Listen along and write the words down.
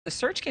The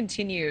search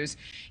continues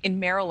in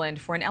Maryland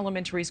for an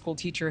elementary school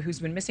teacher who's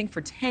been missing for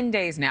 10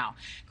 days now.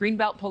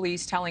 Greenbelt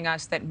police telling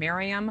us that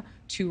Mariame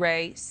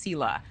Toure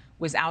Sylla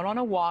was out on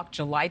a walk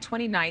July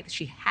 29th.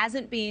 She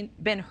hasn't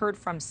been heard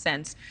from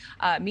since.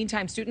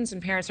 Meantime, students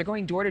and parents are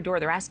going door to door.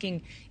 They're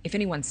asking if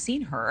anyone's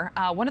seen her.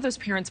 One of those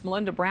parents,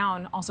 Melinda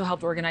Brown, also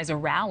helped organize a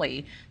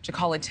rally to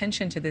call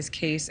attention to this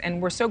case.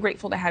 And we're so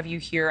grateful to have you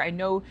here. I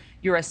know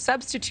you're a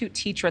substitute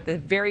teacher at the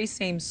very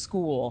same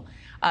school.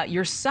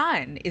 Your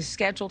son is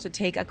scheduled to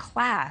take a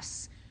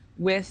class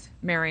with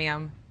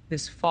Mariame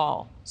this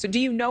fall. So do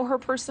you know her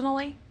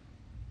personally?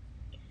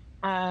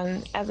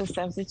 As a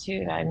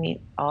substitute, I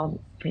meet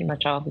pretty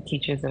much all the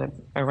teachers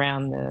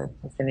around the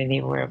vicinity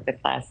of the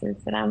classes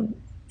that I'm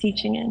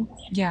teaching in.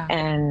 Yeah.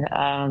 And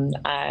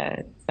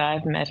so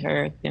I've met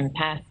her in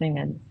passing,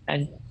 and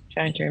I'm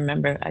trying to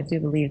remember. I do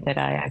believe that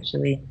I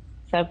actually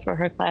subbed for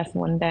her class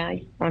one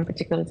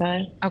particular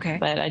time. Okay.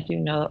 But I do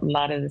know a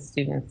lot of the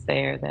students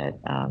there that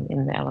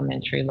in the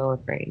elementary lower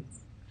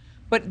grades.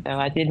 But so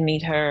I did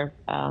meet her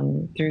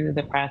through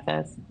the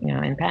process,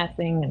 in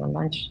passing, in a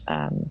lunch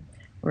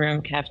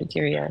room,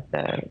 cafeteria,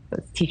 the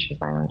teacher's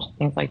lounge,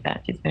 things like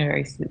that. She's been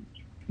very sweet.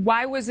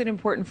 Why was it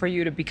important for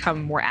you to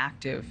become more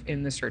active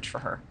in the search for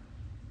her?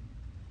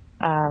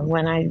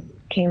 When I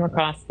came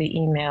across the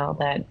email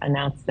that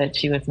announced that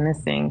she was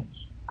missing,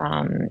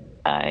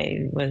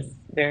 I was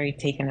very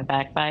taken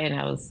aback by it, and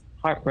I was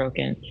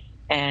heartbroken.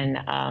 And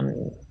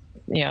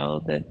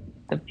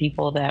the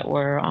people that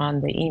were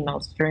on the email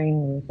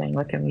string were saying,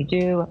 "What can we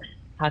do?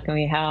 How can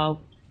we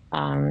help?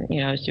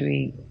 Should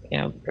we,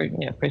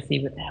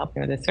 proceed with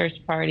helping with the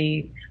search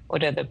party?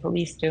 What are the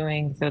police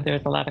doing?" So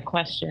there's a lot of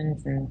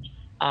questions, and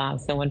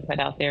someone put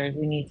out there,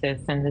 "We need to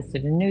send this to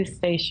the news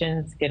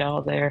stations, get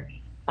all their,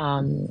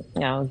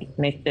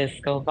 make this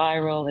go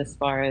viral as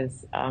far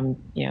as,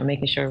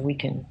 making sure we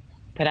can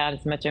put out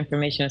as much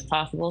information as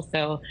possible."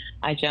 So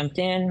I jumped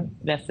in.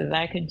 Best as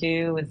I could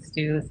do was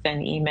to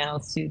send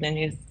emails to the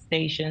news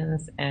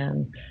stations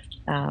and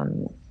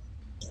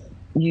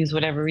use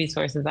whatever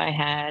resources I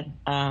had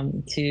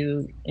in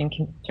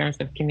terms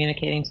of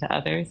communicating to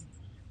others,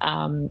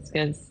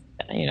 because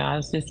I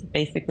was just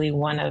basically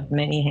one of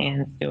many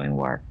hands doing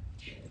work.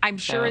 I'm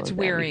sure it's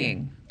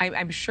wearying.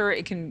 I'm sure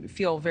it can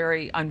feel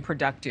very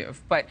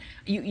unproductive, but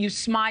you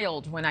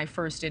smiled when I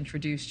first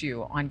introduced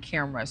you on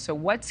camera. So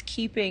what's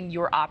keeping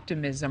your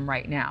optimism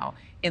right now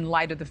in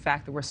light of the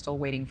fact that we're still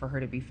waiting for her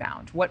to be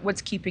found?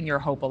 What's keeping your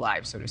hope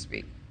alive, so to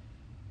speak?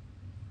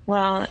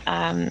 Well,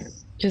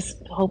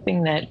 just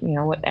hoping that,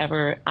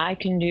 whatever I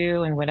can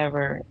do and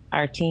whatever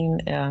our team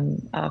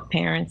of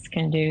parents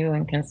can do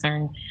and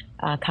concerned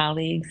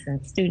colleagues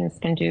and students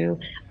can do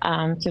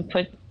to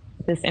put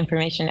this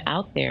information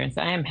out there. And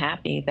so I am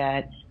happy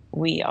that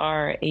we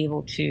are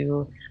able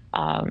to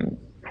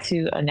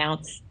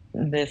announce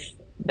this,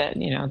 that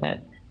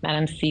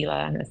Madame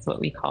Sylla, and that's what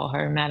we call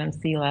her, Madame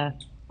Sylla,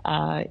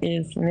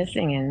 is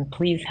missing, and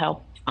please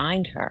help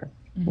find her.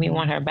 Mm-hmm. We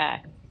want her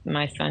back.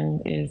 My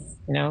son is,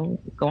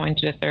 going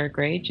to the third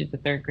grade. She's the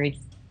third grade,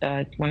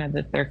 one of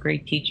the third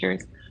grade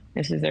teachers.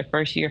 This is their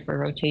first year for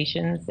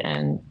rotations,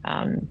 and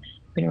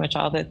pretty much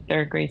all the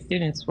third grade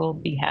students will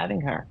be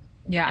having her.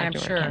 Yeah, I'm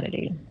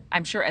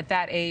sure at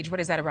that age, what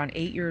is that, around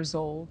 8 years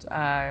old?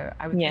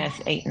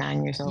 Yes, 8,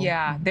 9 years old.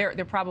 Yeah,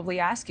 they're probably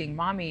asking,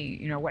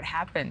 "Mommy, what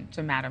happened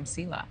to Madame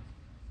Sylla?"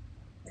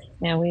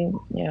 Yeah,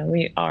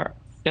 we are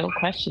still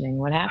questioning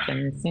what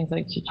happened. It seems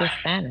like she just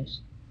vanished,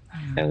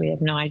 so we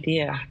have no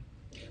idea.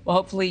 Well,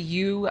 hopefully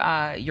you,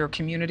 your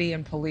community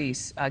and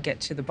police get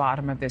to the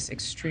bottom of this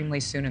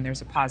extremely soon, and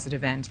there's a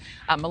positive end.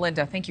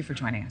 Melinda, thank you for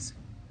joining us.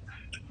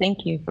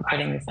 Thank you for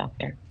putting this out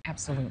there.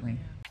 Absolutely.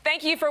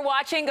 Thank you for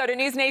watching. Go to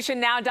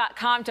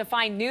newsnationnow.com to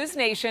find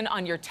NewsNation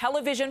on your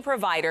television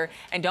provider.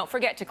 And don't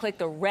forget to click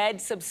the red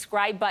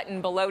subscribe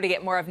button below to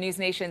get more of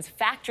NewsNation's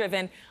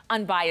fact-driven,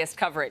 unbiased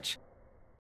coverage.